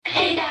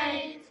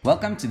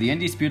Welcome to the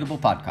Indisputable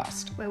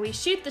Podcast, where we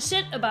shoot the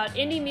shit about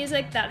indie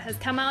music that has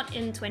come out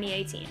in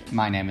 2018.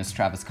 My name is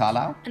Travis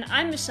Carlyle. And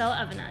I'm Michelle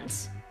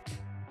Avenant.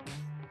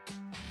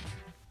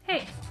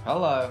 Hey.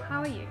 Hello. How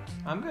are you?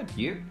 I'm good.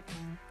 You?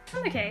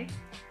 I'm okay.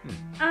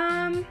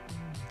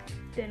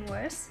 Been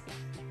worse.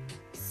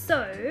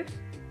 So,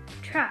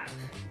 Trav,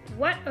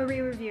 what are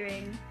we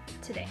reviewing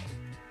today?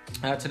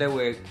 Today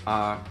we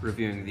are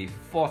reviewing the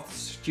fourth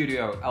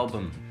studio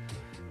album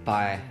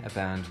by a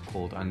band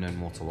called Unknown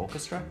Mortal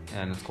Orchestra,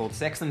 and it's called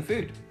Sex and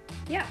Food.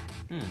 Yeah.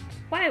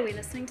 Why are we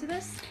listening to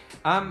this?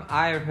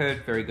 I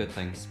heard very good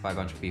things by a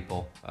bunch of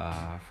people,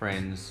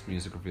 friends,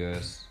 music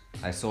reviewers.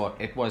 I saw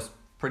it was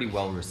pretty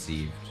well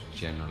received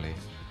generally,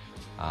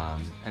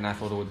 and I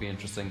thought it would be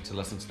interesting to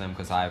listen to them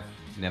because I've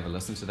never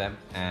listened to them,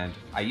 and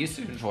I used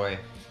to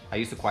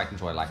quite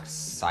enjoy like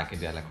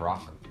psychedelic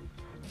rock.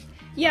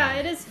 Yeah,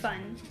 it is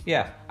fun.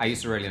 Yeah, I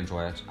used to really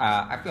enjoy it.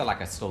 I feel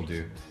like I still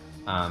do,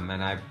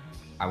 and I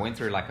went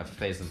through like a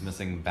phase of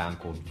missing a band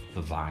called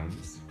The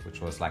Vines, which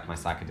was like my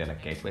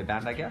psychedelic gateway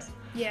band, I guess.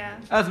 Yeah.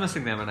 I was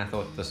missing them, and I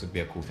thought this would be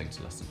a cool thing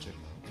to listen to.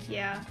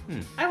 Yeah.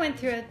 I went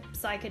through a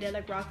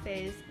psychedelic rock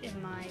phase in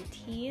my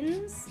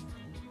teens,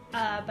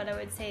 but I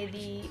would say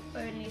the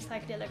only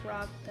psychedelic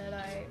rock that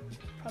I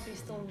probably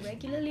still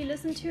regularly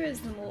listen to is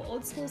the more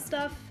old school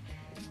stuff,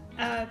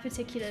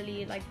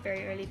 particularly like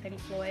very early Pink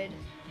Floyd.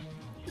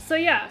 So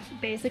yeah,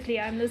 basically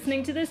I'm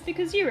listening to this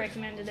because you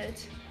recommended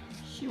it.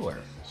 Sure.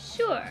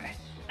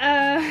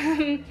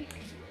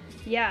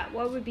 Yeah,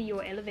 what would be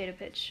your elevator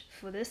pitch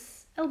for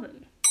this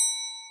album?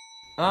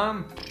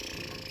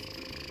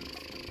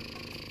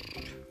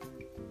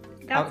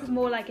 That's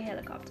more like a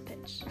helicopter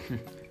pitch.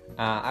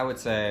 I would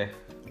say...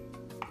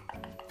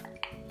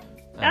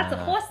 That's a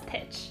horse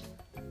pitch.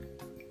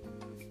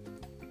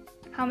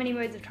 How many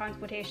modes of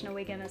transportation are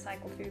we going to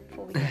cycle through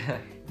before we get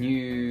there?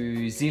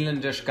 New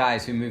Zealandish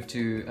guys who moved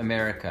to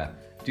America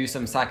do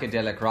some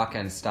psychedelic rock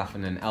and stuff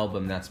in an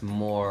album that's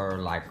more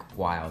like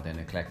wild and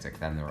eclectic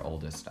than their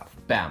older stuff.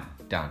 Bam,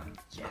 done.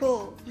 Yes.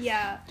 Cool,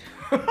 yeah.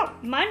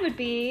 Mine would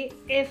be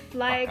if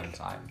like... I'm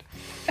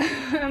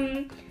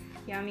tired.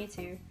 Yeah, me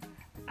too.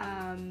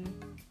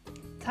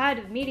 Tired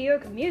of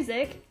mediocre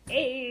music.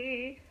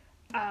 Hey.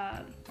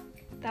 That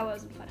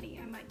wasn't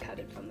funny. I might cut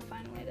it from the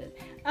final edit.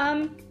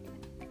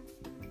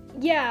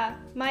 Yeah,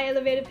 my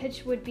elevator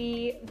pitch would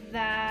be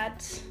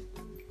that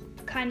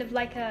kind of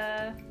like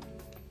a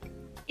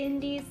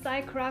indie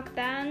psych rock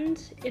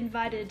band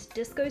invited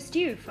Disco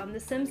Stew from The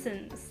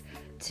Simpsons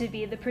to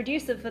be the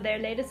producer for their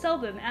latest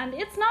album, and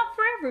it's not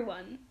for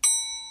everyone.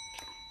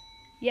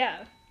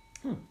 Yeah.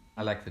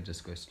 I like the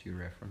Disco Stew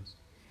reference.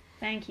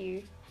 Thank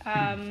you.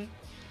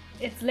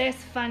 It's less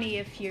funny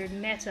if you're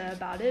meta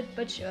about it,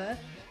 but sure.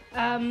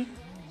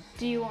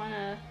 Do you want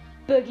to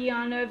boogie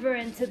on over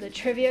into the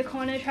trivia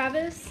corner,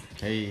 Travis?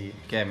 Hey,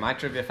 okay, my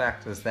trivia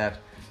fact is that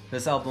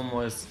this album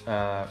was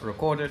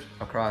recorded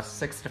across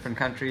 6 different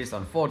countries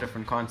on 4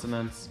 different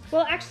continents.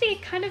 Well, actually,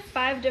 kind of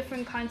 5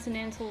 different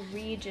continental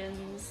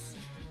regions,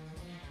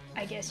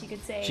 I guess you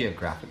could say.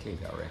 Geographically,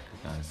 they're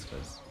recognized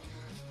as...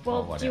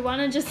 Well, do you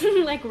want to just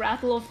like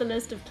rattle off the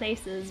list of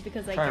places?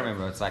 Because I can't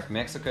remember. It's like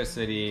Mexico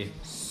City,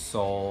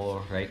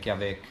 Seoul,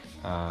 Reykjavik,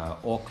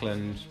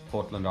 Auckland,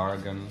 Portland,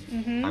 Oregon.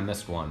 I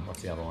missed one.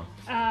 What's the other one?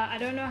 I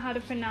don't know how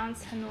to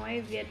pronounce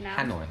Hanoi,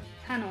 Vietnam.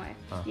 Hanoi.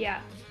 Oh. Yeah.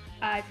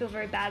 I feel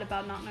very bad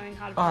about not knowing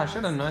how to pronounce. I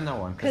should have known that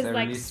one. Because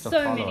like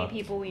so many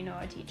people we know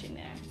are teaching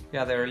there.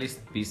 Yeah, they released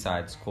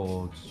B-sides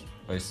called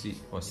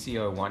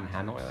CO1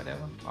 Hanoi or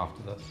whatever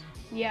after this.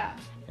 Yeah.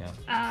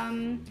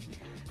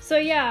 So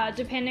yeah,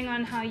 depending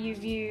on how you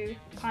view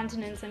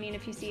continents, I mean,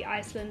 if you see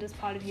Iceland as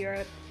part of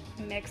Europe,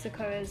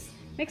 Mexico's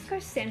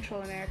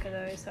Central America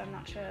though, so I'm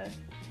not sure.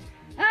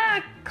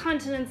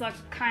 Continents are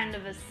kind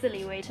of a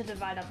silly way to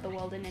divide up the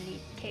world in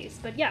any case,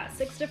 but yeah,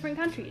 6 different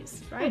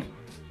countries, right?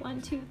 1,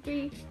 2,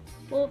 3,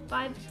 4,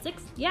 5,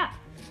 6. Yeah,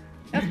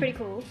 that's pretty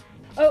cool.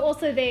 Oh,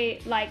 also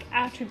they like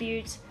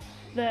attribute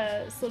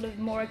the sort of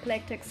more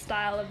eclectic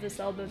style of this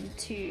album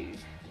to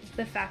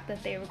the fact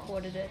that they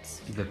recorded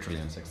it literally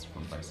in 6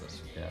 different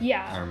places.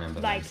 Yeah, I remember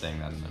them saying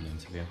that in an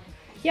interview.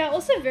 Yeah,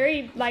 also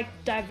very like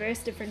diverse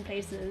different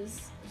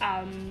places.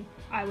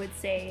 I would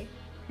say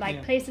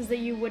places that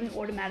you wouldn't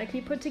automatically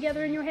put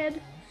together in your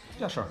head.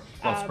 Yeah, sure.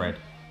 Well spread.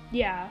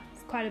 Yeah,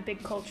 it's quite a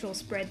big cultural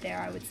spread there,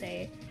 I would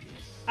say.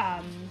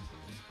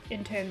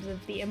 In terms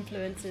of the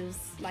influences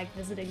like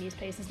visiting these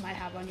places might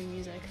have on your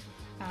music.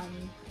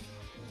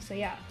 So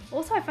yeah.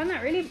 Also, I find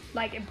that really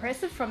like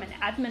impressive from an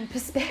admin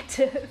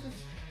perspective.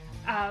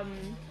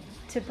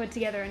 To put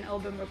together an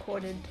album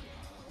recorded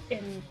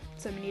in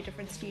so many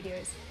different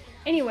studios.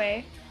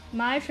 Anyway,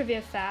 my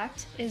trivia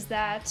fact is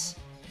that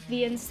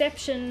the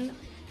inception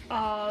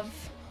of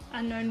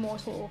Unknown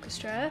Mortal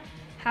Orchestra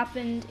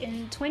happened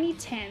in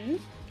 2010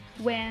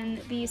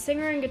 when the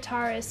singer and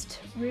guitarist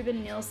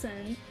Ruben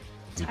Nielsen...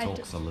 He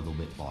talks a little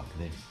bit like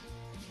this.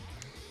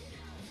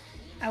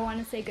 I want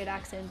to say good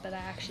accent, but I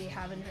actually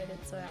haven't heard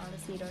it, so I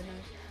honestly don't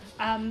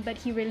know. But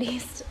he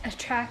released a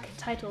track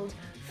titled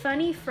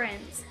Funny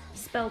Friends,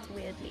 spelt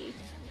weirdly,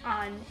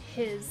 on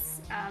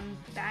his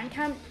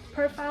Bandcamp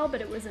profile,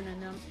 but it was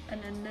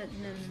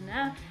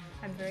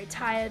I'm very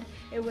tired.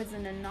 It was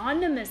an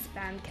anonymous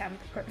Bandcamp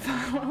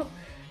profile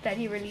that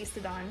he released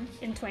it on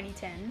in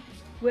 2010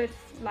 with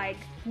like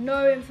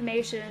no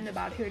information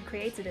about who had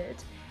created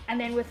it. And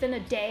then within a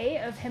day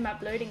of him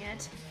uploading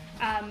it,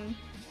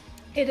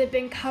 it had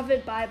been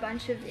covered by a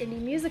bunch of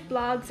indie music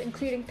blogs,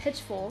 including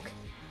Pitchfork,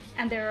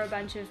 and there were a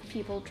bunch of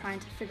people trying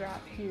to figure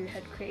out who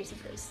had created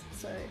this.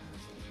 So,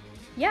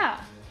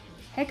 yeah,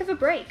 heck of a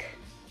break.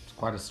 It's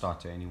quite a start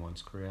to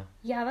anyone's career.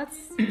 Yeah,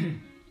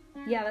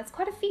 that's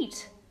quite a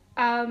feat.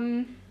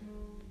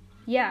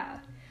 Yeah.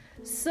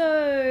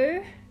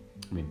 So,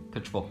 I mean,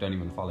 Pitchfork don't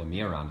even follow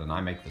me around, and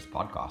I make this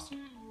podcast.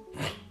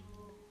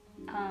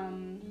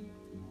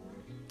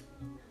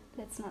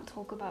 Let's not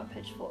talk about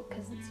Pitchfork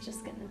because it's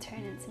just going to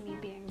turn into me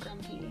being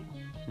grumpy.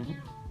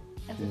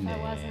 As if I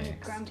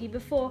wasn't grumpy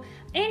before.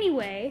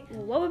 Anyway,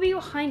 what would be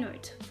your high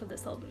note for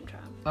this album,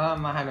 Trav?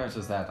 My high note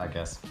is that, I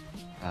guess,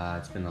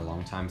 it's been a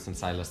long time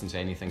since I listened to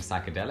anything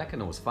psychedelic,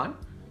 and it was fun.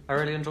 I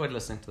really enjoyed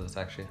listening to this,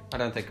 actually. I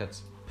don't think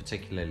it's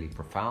particularly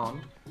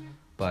profound,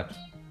 but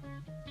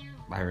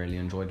I really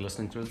enjoyed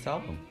listening to this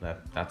album.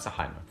 That's a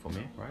high note for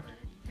me, right?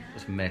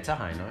 Just meta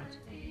high note.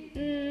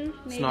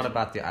 It's not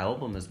about the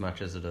album as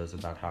much as it is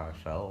about how I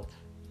felt.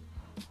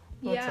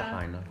 That's a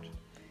high note.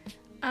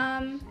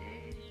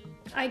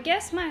 I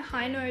guess my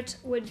high note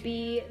would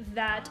be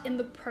that in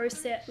the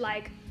process,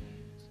 like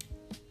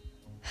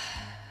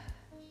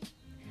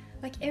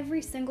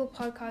every single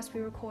podcast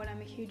we record,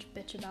 I'm a huge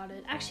bitch about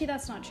it. Actually,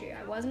 that's not true.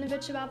 I wasn't a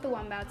bitch about the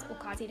Wombats or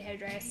Car Seat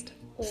Hairdressed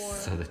or...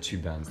 So the two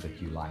bands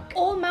that you like.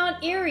 Or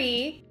Mount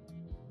Erie.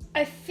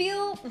 I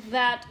feel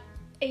that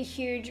a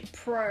huge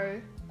pro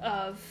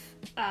of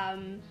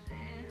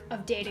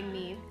dating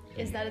me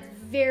is that it's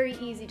very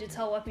easy to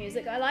tell what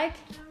music I like.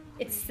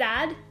 It's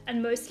sad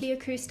and mostly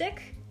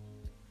acoustic,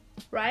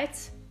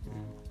 right?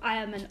 I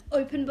am an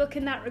open book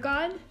in that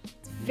regard.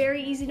 It's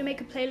very easy to make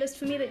a playlist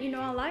for me that you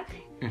know I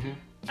like.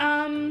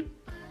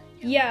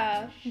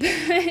 Yeah,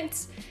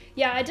 but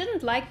yeah, I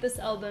didn't like this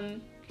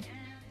album,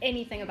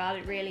 anything about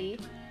it really,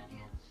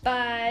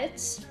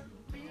 but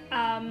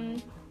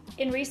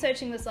in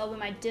researching this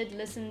album, I did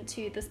listen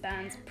to this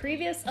band's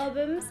previous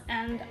albums,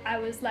 and I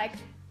was like,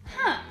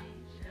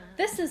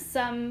 this is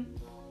some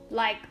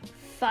like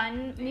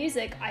fun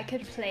music I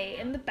could play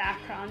in the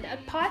background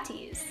at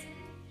parties.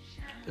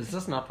 Is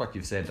this not what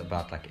you've said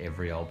about like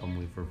every album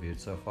we've reviewed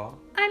so far?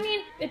 I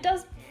mean, it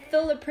does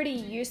fill a pretty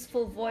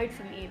useful void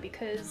for me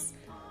because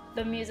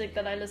the music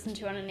that I listen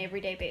to on an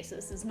everyday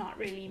basis is not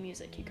really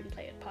music you can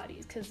play at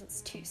parties because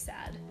it's too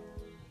sad.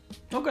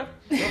 Okay.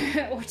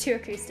 Sure. Or too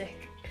acoustic.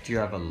 Do you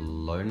have a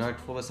low note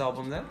for this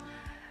album then?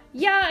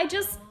 Yeah, I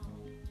just,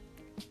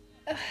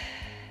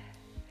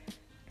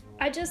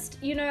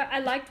 you know, I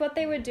liked what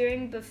they were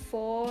doing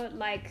before,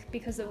 like,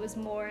 because it was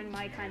more in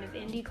my kind of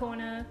indie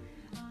corner.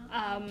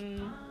 I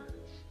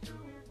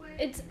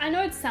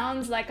know it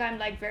sounds like I'm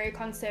like very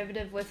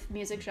conservative with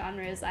music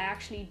genres. I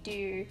actually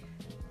do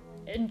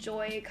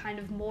enjoy kind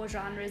of more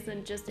genres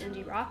than just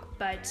indie rock,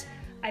 but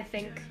I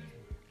think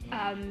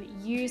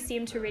you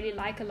seem to really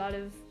like a lot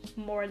of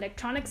more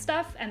electronic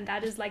stuff, and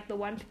that is like the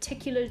one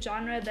particular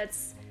genre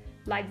that's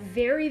like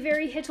very,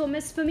 very hit or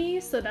miss for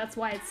me, so that's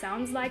why it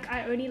sounds like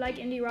I only like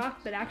indie rock,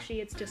 but actually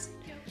it's just...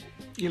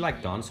 You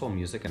like dancehall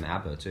music and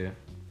ABBA too?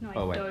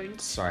 No, I don't.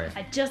 Sorry.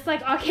 I just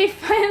like Arcade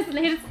Fire's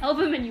latest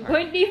album and you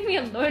won't leave me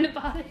alone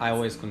about it. I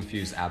always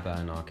confuse ABBA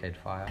and Arcade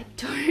Fire. I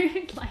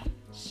don't, like,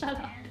 shut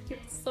up. You're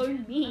so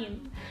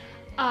mean.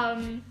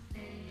 And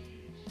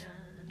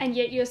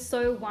yet you're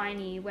so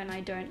whiny when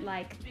I don't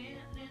like...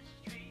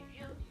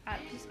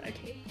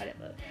 okay,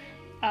 whatever.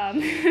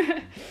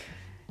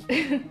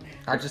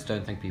 I just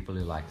don't think people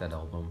who like that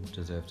album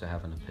deserve to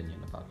have an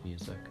opinion about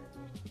music.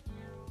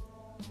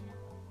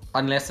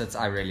 Unless it's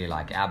I really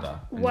like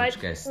ABBA, in which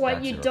case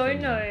what you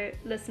don't know,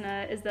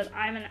 listener, is that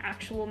I'm an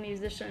actual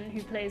musician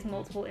who plays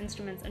multiple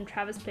instruments and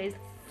Travis plays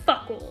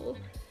fuck all.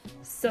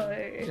 So...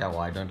 Yeah, well,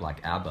 I don't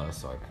like ABBA,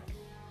 so...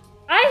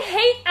 I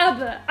hate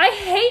ABBA! I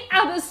hate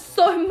ABBA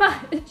so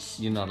much!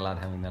 You're not allowed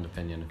having that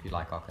opinion if you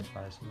like Arcade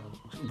Fire.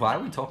 Why are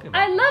we talking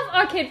about I love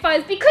Arcade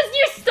Fires because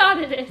you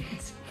started it!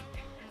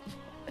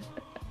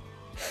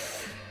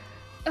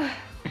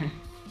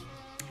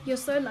 You're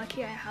so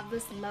lucky I have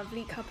this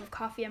lovely cup of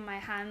coffee in my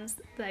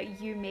hands that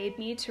you made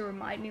me to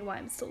remind me why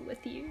I'm still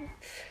with you.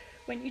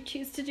 When you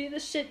choose to do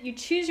this shit, you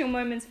choose your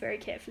moments very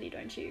carefully,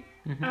 don't you?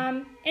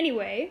 Mm-hmm.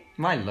 Anyway.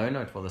 My low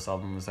note for this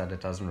album is that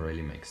it doesn't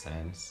really make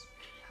sense.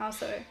 How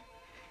so?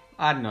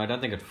 I don't know, I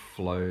don't think it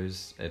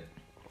flows.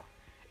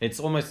 It's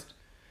almost...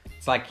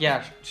 It's like,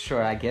 yeah,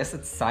 sure, I guess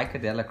it's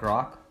psychedelic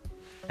rock.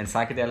 And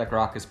psychedelic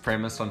rock is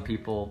premised on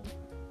people...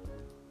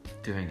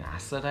 doing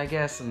acid, I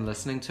guess, and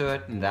listening to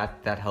it, and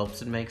that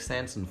helps it make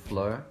sense and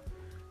flow,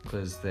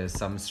 because there's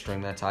some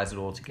string that ties it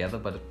all together,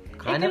 but it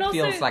kind of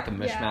feels like a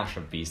mishmash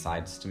of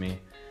B-sides to me.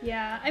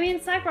 Yeah, I mean,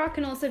 psych rock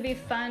can also be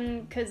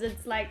fun, because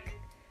it's like,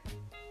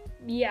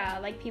 yeah,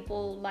 like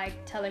people like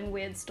telling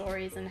weird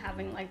stories and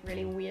having like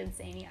really weird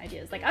zany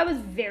ideas. Like I was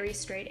very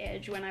straight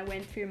edge when I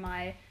went through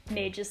my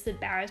major Sid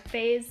Barrett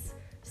phase.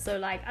 So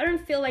like I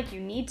don't feel like you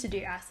need to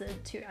do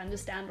acid to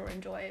understand or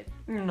enjoy it.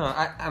 No,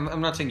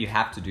 I'm not saying you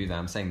have to do that.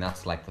 I'm saying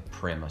that's like the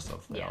premise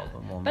of the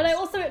album. Almost. But I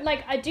also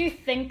like I do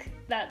think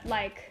that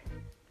like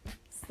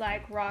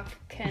rock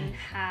can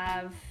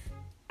have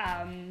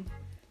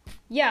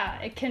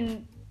it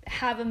can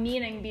have a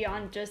meaning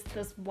beyond just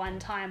this one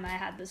time I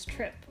had this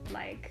trip.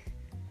 Like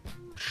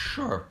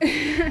sure.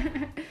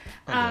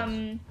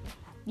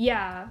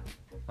 Yeah.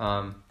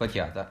 But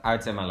yeah, I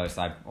would say my low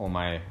side or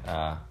my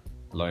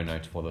low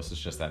note for this is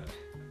just that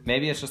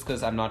maybe it's just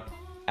because I'm not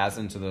as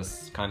into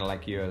this kind of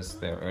like you as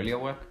their earlier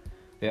work.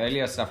 Their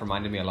earlier stuff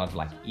reminded me a lot of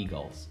like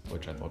Eagles,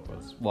 which I thought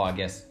was, well, I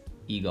guess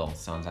Eagles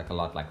sounds like a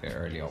lot like their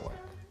earlier work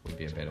would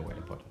be a better way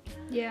to put it.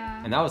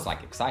 Yeah. And that was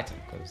like exciting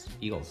because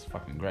Eagles is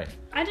fucking great.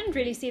 I didn't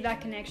really see that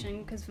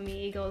connection because for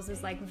me Eagles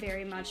is like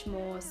very much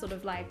more sort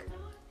of like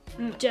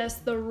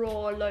just the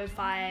raw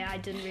lo-fi. I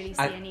didn't really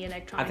see any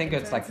electronic. I think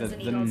it's like the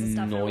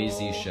stuff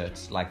noisy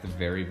shit, like the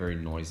very, very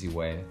noisy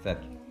way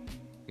that,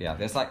 yeah,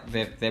 there's like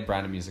their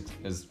brand of music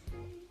is,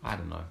 I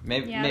don't know.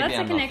 Maybe that's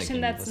I'm a connection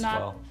not that's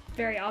not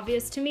very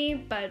obvious to me,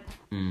 but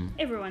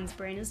everyone's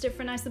brain is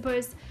different, I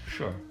suppose.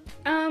 Sure.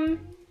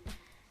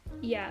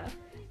 Yeah.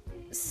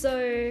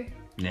 So.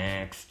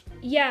 Next.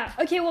 Yeah.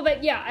 Okay. Well,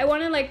 but yeah, I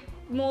want to like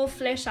more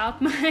flesh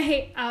out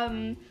my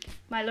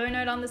my low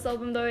note on this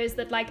album though is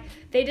that like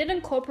they did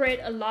incorporate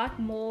a lot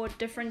more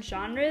different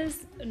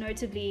genres,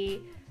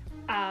 notably.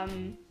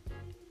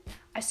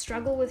 I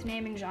struggle with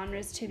naming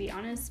genres, to be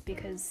honest,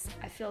 because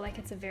I feel like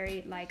it's a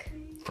very, like...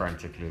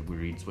 frantically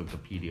reads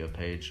Wikipedia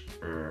page.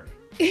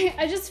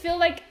 I just feel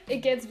like it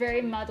gets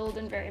very muddled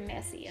and very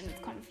messy, and it's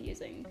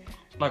confusing.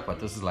 Like what?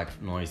 This is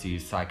like noisy,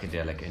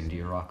 psychedelic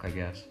indie rock, I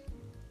guess?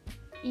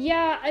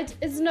 Yeah,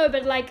 it's no,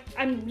 but like,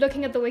 I'm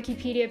looking at the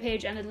Wikipedia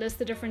page, and it lists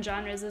the different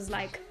genres as,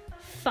 like,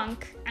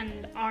 funk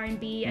and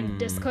R&B and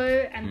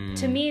disco, and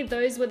to me,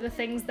 those were the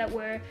things that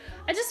were...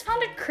 I just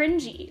found it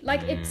cringy.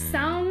 Like, it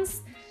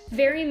sounds...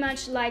 very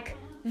much like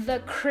the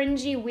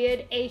cringy,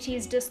 weird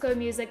 80s disco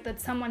music that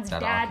someone's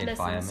dad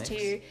listens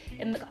to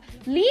in the...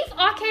 Leave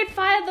Arcade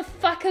Fire the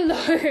fuck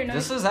alone!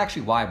 This is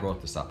actually why I brought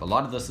this up. A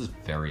lot of this is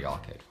very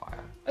Arcade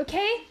Fire.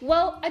 Okay,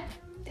 well,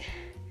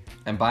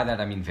 and by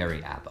that I mean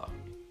very ABBA.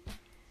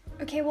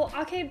 Okay, well,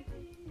 Arcade...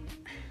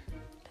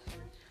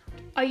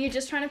 Are you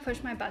just trying to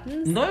push my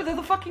buttons? No, they're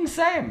the fucking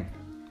same!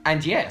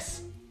 And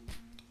yes.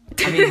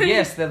 I mean,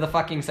 yes, they're the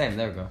fucking same.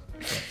 There we go.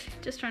 Yeah.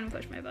 Just trying to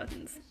push my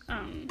buttons.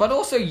 But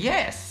also,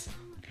 yes,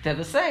 they're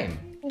the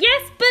same.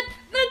 Yes, but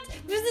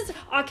this is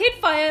Arcade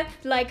Fire,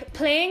 like,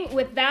 playing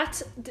with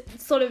that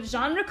sort of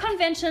genre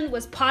convention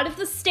was part of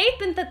the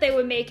statement that they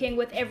were making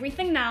with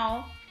Everything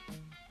Now.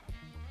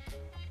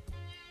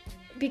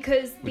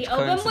 Because the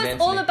album was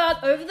all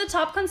about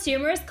over-the-top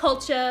consumerist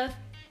culture.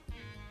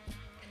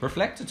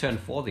 Reflector turned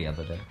 4 the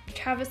other day.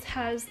 Travis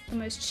has the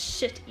most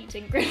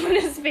shit-eating grin on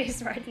his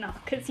face right now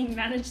because he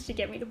managed to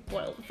get me to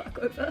boil the fuck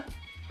over.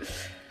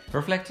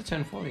 Reflector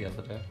turned 4 the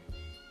other day.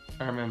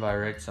 I remember I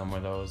read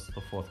somewhere that was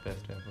the 4th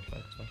birthday of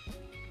Reflector.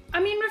 I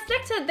mean,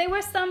 Reflector, there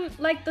were some,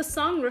 like, the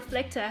song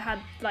Reflector had,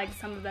 like,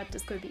 some of that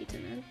disco beat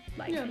in it.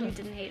 Like, yeah, you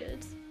didn't hate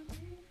it.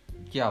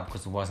 Yeah,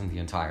 because it wasn't the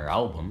entire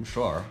album,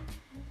 sure.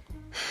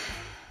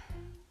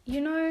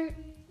 You know,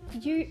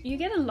 you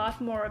get a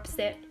lot more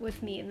upset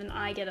with me than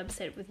I get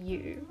upset with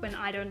you when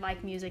I don't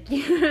like music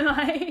you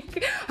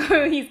like.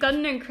 Oh, he's got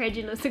an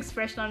incredulous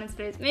expression on his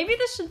face. Maybe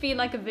this should be,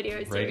 like, a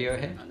video series.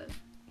 Radiohead? On it.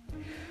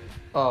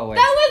 Oh, wait.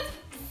 That was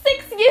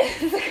 6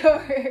 years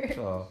ago.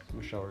 Oh,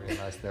 Michelle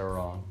realized they were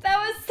wrong. That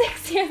was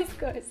 6 years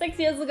ago. 6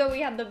 years ago, we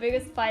had the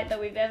biggest fight that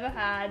we've ever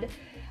had.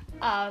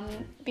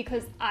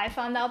 Because I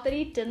found out that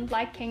he didn't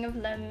like King of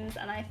Limbs,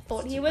 and I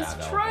thought he was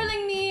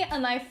trolling me,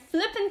 and I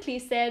flippantly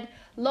said,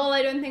 lol,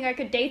 I don't think I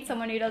could date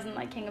someone who doesn't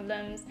like King of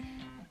Limbs.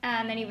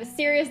 And then he was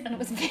serious, and it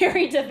was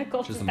very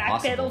difficult to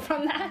backpedal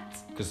from that.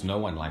 Because no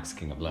one likes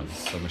King of Limbs.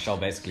 So Michelle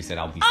basically said,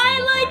 I'll be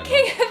single forever. I like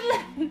King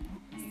of Limbs!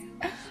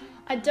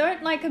 I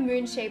don't like a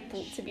moon-shaped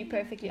pool, to be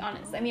perfectly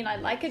honest. I mean, I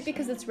like it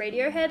because it's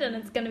Radiohead, and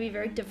it's going to be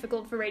very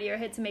difficult for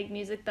Radiohead to make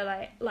music that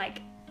I,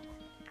 like,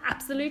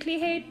 absolutely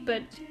hate,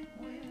 but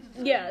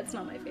yeah, it's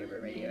not my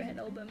favorite Radiohead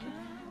album.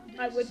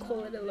 I would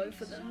call it a low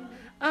for them.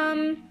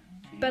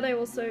 But I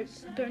also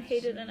don't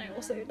hate it, and I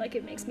also, like,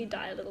 it makes me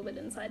die a little bit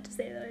inside to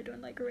say that I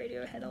don't like a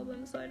Radiohead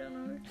album, so I don't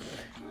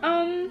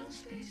know.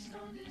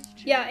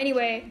 Yeah,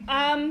 anyway,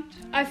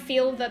 I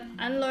feel that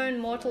Unknown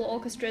Mortal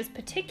Orchestra's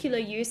particular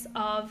use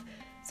of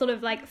sort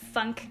of like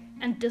funk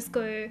and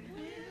disco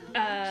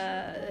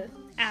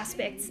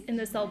aspects in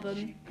this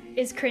album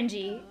is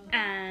cringy,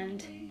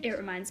 and it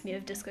reminds me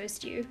of Disco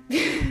Stew,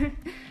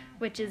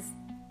 which is,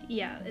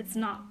 yeah, it's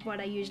not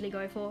what I usually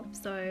go for,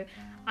 so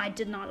I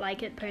did not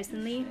like it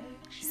personally.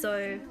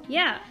 So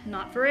yeah,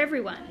 not for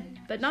everyone,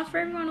 but not for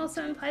everyone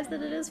also implies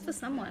that it is for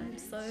someone,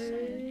 so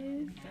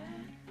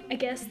I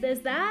guess there's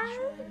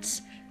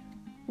that.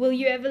 Will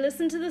you ever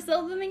listen to this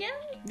album again?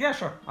 Yeah,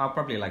 sure. I'll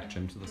probably like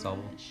Jim to this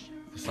album.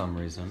 for some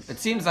reason. It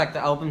seems like the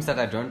albums that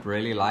I don't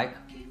really like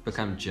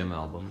become gym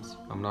albums.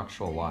 I'm not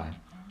sure why.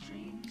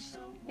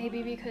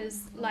 Maybe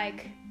because,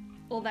 like,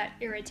 all that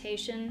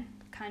irritation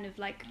kind of,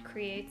 like,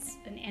 creates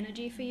an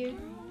energy for you.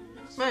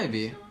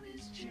 Maybe.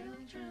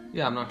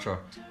 Yeah, I'm not sure.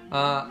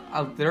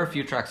 There are a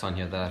few tracks on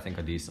here that I think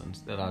are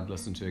decent, that I'd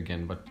listen to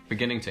again, but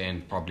beginning to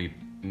end, probably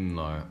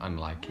no,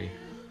 unlikely.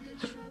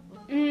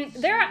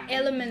 There are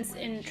elements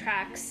in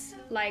tracks,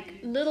 like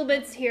little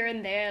bits here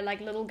and there,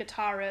 like little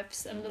guitar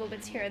riffs and little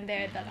bits here and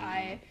there that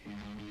I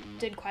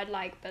did quite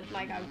like, but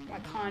like I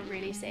can't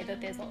really say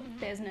that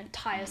there's an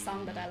entire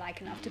song that I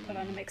like enough to put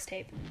on a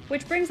mixtape.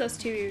 Which brings us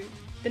to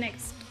the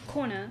next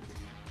corner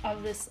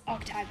of this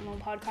octagonal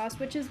podcast,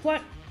 which is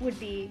what would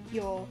be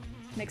your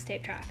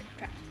mixtape track?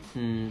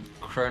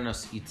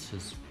 Chronos eats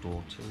his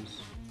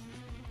daughters.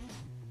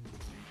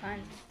 Fun.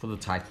 For the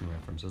Titan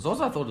references.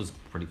 Also, I thought it was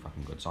a pretty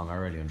fucking good song. I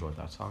really enjoyed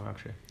that song,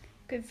 actually.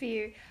 Good for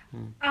you.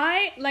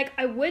 I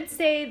would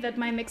say that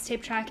my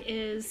mixtape track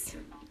is...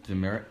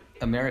 The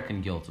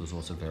American Guilt was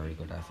also very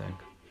good, I think.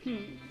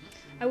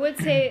 I would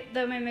say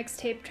that my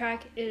mixtape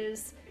track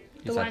is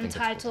the one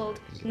titled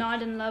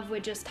Not in Love,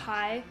 We're Just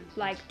High,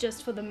 like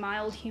just for the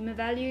mild humor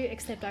value,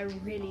 except I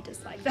really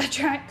dislike that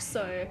track,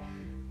 so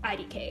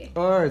IDK.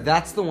 Oh,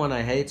 that's the one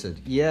I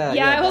hated. Yeah,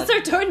 I also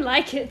don't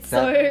like it,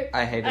 so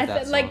I hated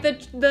that song. Like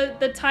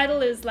the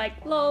title is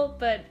like lol,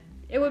 but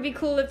it would be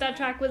cool if that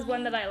track was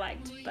one that I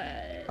liked,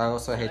 but I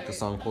also hate the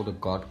song called A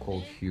God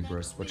Called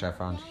Hubris, which I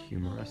found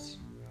humorous.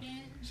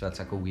 So that's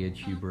like a weird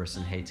hubris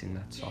in hating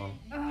that song.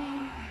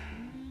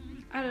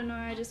 I don't know,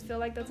 I just feel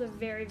like that's a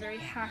very, very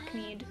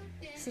hackneyed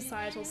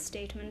societal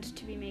statement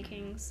to be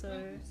making,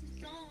 so,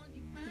 you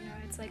know,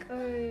 it's like,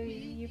 oh,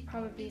 you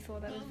probably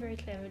thought that was very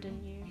clever,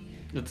 didn't you?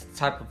 It's the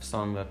type of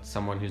song that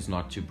someone who's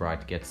not too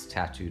bright gets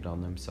tattooed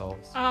on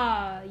themselves.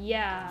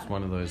 Yeah. It's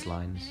one of those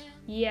lines.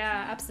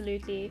 Yeah,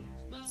 absolutely.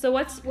 So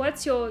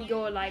what's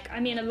your like,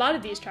 I mean, a lot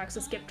of these tracks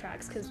are skip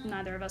tracks because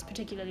neither of us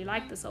particularly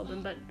like this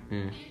album, but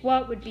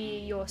what would be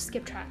your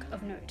skip track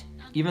of note?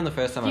 Even the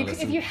first time I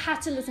listened... If you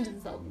had to listen to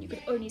this album, you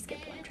could only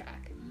skip one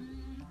track.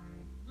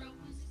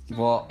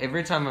 Well,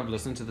 every time I've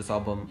listened to this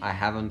album, I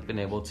haven't been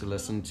able to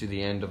listen to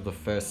the end of the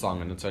first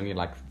song, and it's only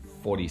like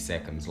 40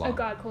 seconds long. A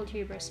God Called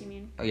Hubris, you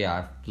mean? Oh, yeah,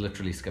 I've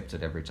literally skipped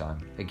it every time.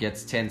 It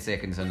gets 10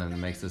 seconds in and it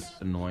makes this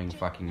annoying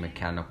fucking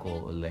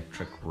mechanical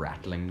electric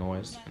rattling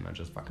noise, and I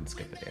just fucking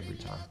skip it every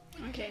time.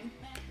 Okay.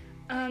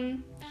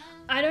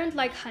 I don't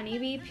like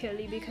Hunnybee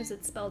purely because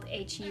it's spelled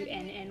Hunnybee,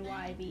 and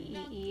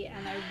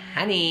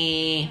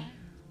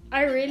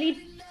I really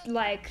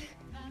like...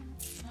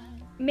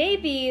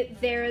 Maybe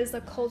there is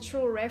a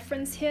cultural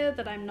reference here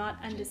that I'm not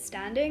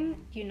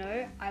understanding. You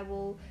know, I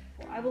will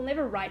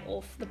never write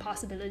off the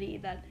possibility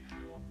that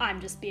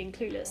I'm just being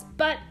clueless.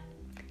 But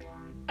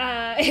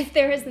if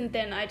there isn't,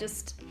 then I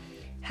just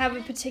have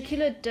a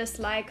particular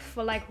dislike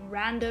for like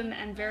random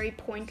and very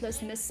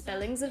pointless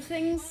misspellings of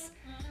things.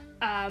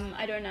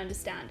 I don't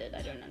understand it.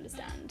 I don't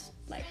understand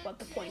like what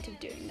the point of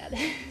doing that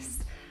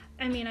is.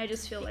 I mean, I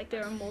just feel like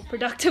there are more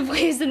productive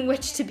ways in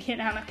which to be an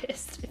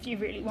anarchist if you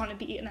really want to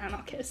be an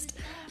anarchist.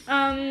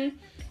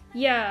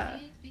 Yeah.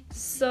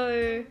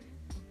 So,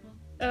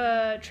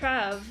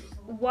 Trav,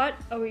 what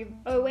are we...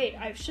 Oh, wait,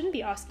 I shouldn't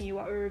be asking you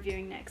what we're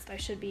reviewing next. I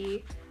should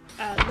be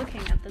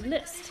looking at the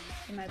list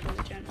in my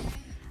bullet journal.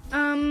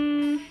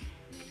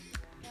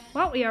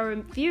 What we are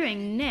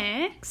reviewing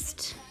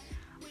next,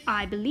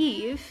 I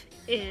believe,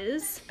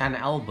 is... An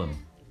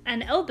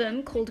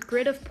album called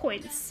Grid of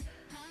Points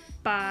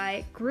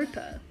by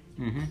Grouper,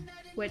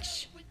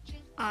 which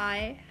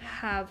I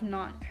have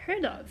not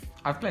heard of.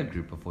 I've played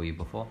Grouper for you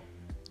before.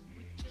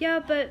 Yeah,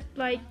 but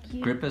like...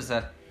 Grouper's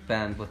that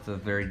band with the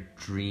very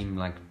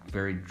dreamy,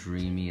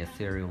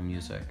 ethereal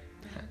music.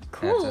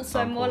 Cool,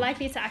 so I'm more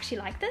likely to actually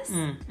like this?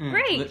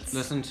 Great!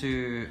 Listen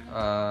to,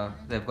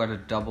 they've got a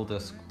double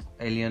disc,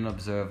 Alien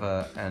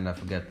Observer, and I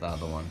forget the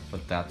other one,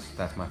 but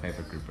that's my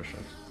favorite Grouper shit.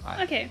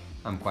 Okay.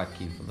 I'm quite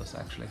keen for this,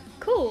 actually.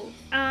 Cool.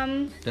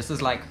 This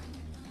is like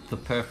the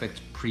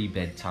perfect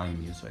pre-bedtime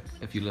music.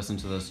 If you listen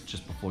to this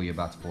just before you're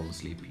about to fall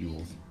asleep, you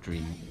will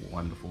dream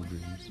wonderful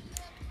dreams.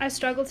 I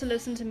struggle to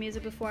listen to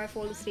music before I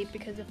fall asleep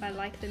because if I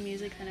like the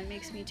music, then it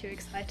makes me too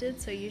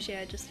excited. So usually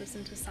I just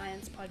listen to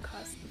science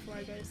podcasts before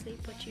I go to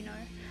sleep, which you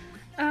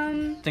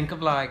know. Think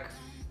of like,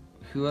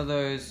 who are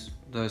those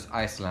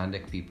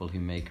Icelandic people who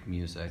make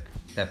music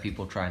that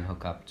people try and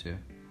hook up to?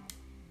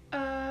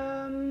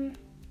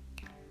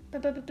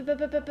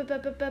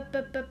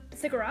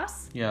 Sigur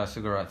Rós? Yeah,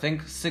 Sigur Rós.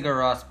 Think Sigur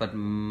Rós, but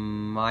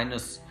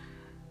minus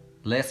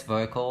less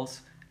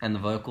vocals, and the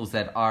vocals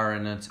that are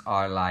in it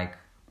are like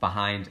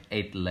behind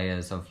 8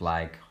 layers of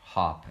like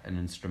harp and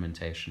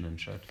instrumentation and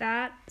shit.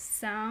 That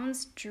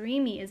sounds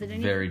dreamy. Is it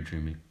very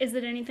dreamy? Is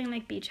it anything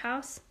like Beach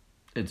House?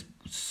 It's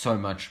so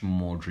much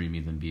more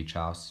dreamy than Beach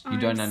House. You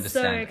don't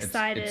understand. So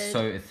excited. It's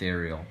so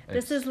ethereal.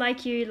 This is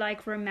like you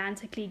like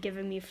romantically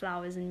giving me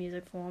flowers in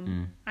music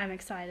form. I'm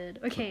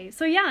excited. Okay,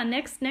 so yeah,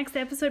 next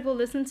episode we'll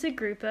listen to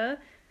Grouper,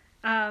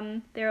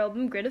 their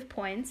album Grid of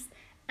Points,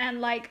 And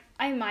like,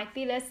 I might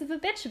be less of a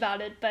bitch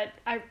about it, but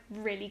I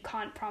really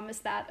can't promise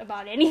that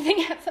about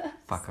anything ever.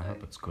 Fuck, I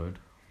hope it's good.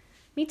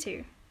 Me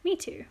too.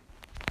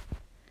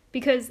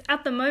 Because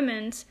at the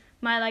moment,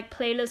 my like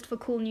playlist for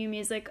cool new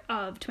music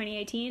of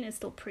 2018 is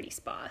still pretty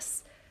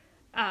sparse.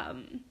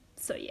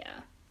 So yeah,